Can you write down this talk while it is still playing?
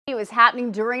It was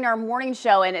happening during our morning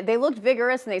show, and they looked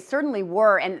vigorous, and they certainly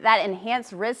were, and that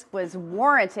enhanced risk was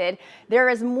warranted. There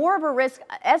is more of a risk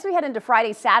as we head into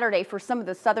Friday, Saturday for some of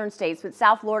the southern states, but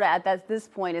South Florida at this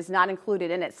point is not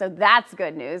included in it, so that's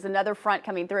good news. Another front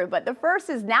coming through, but the first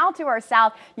is now to our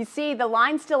south. You see the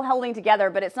line still holding together,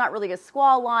 but it's not really a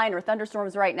squall line or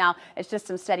thunderstorms right now. It's just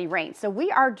some steady rain. So we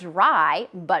are dry,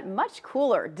 but much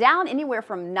cooler, down anywhere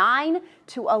from 9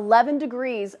 to 11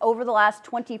 degrees over the last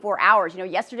 24 hours. You know,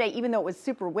 yesterday, even though it was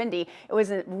super windy, it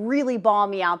was really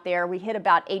balmy out there. We hit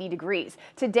about 80 degrees.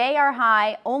 Today, our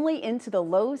high only into the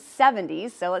low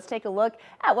 70s. So let's take a look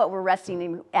at what we're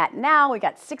resting at now. We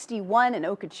got 61 in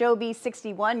Okeechobee,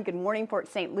 61. Good morning, Port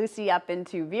St. Lucie up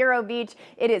into Vero Beach.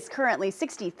 It is currently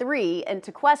 63 in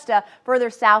Tequesta. Further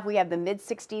south, we have the mid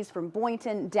 60s from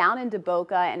Boynton down into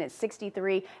Boca, and it's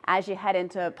 63 as you head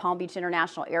into Palm Beach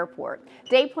International Airport.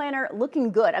 Day planner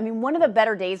looking good. I mean, one of the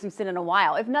better days we've seen in a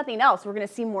while. If nothing else, we're going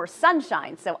to see more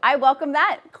sunshine. So I welcome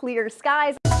that. Clear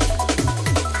skies.